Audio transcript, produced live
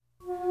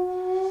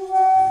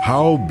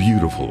How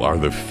beautiful are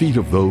the feet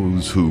of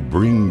those who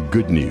bring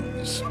good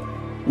news.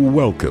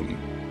 Welcome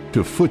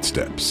to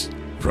Footsteps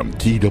from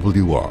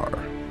TWR.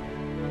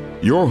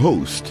 Your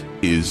host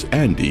is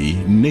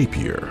Andy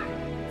Napier.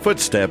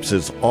 Footsteps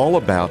is all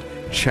about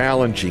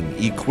challenging,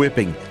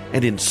 equipping,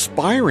 and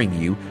inspiring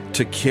you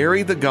to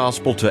carry the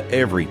gospel to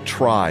every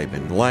tribe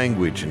and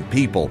language and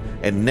people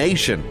and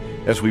nation,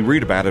 as we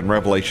read about in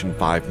Revelation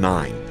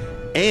 5:9.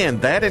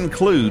 And that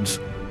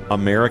includes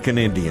American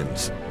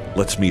Indians.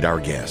 Let's meet our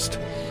guest.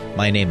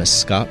 My name is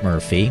Scott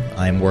Murphy.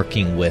 I'm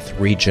working with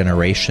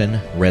Regeneration,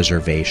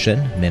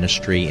 Reservation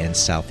ministry in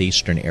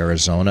southeastern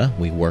Arizona.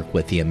 We work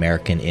with the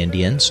American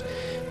Indians.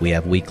 We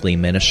have weekly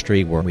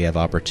ministry where we have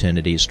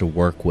opportunities to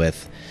work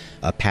with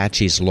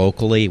Apaches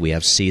locally. We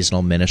have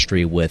seasonal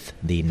ministry with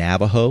the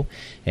Navajo,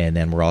 and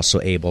then we're also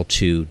able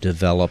to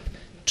develop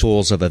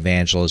tools of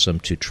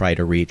evangelism to try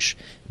to reach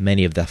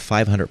many of the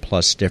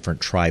 500-plus different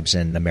tribes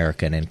in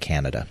America and in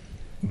Canada.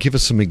 Give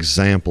us some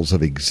examples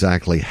of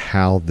exactly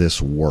how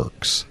this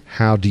works.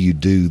 How do you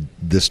do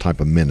this type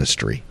of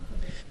ministry?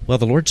 Well,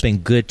 the Lord's been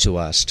good to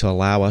us to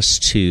allow us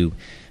to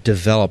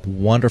develop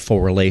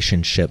wonderful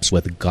relationships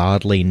with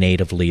godly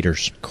Native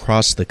leaders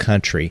across the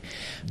country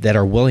that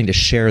are willing to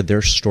share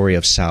their story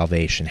of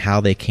salvation, how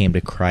they came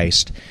to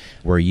Christ.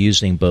 We're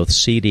using both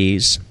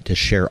CDs to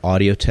share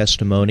audio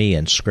testimony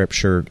and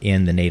scripture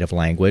in the native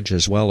language,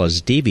 as well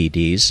as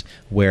DVDs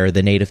where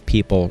the Native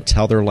people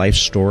tell their life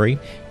story,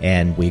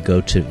 and we go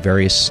to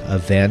various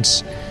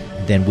events.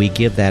 Then we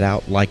give that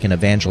out like an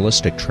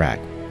evangelistic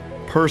tract.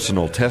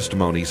 Personal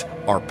testimonies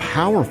are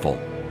powerful.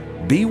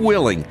 Be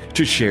willing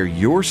to share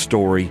your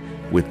story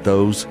with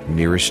those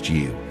nearest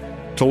you.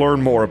 To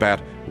learn more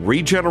about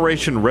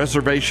Regeneration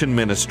Reservation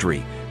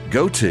Ministry,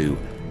 go to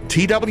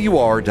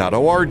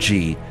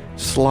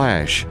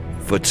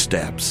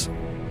twr.org/footsteps.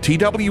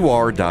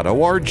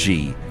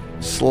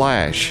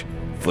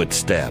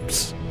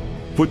 twr.org/footsteps.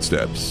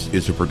 Footsteps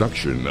is a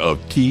production of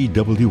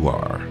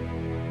TWR.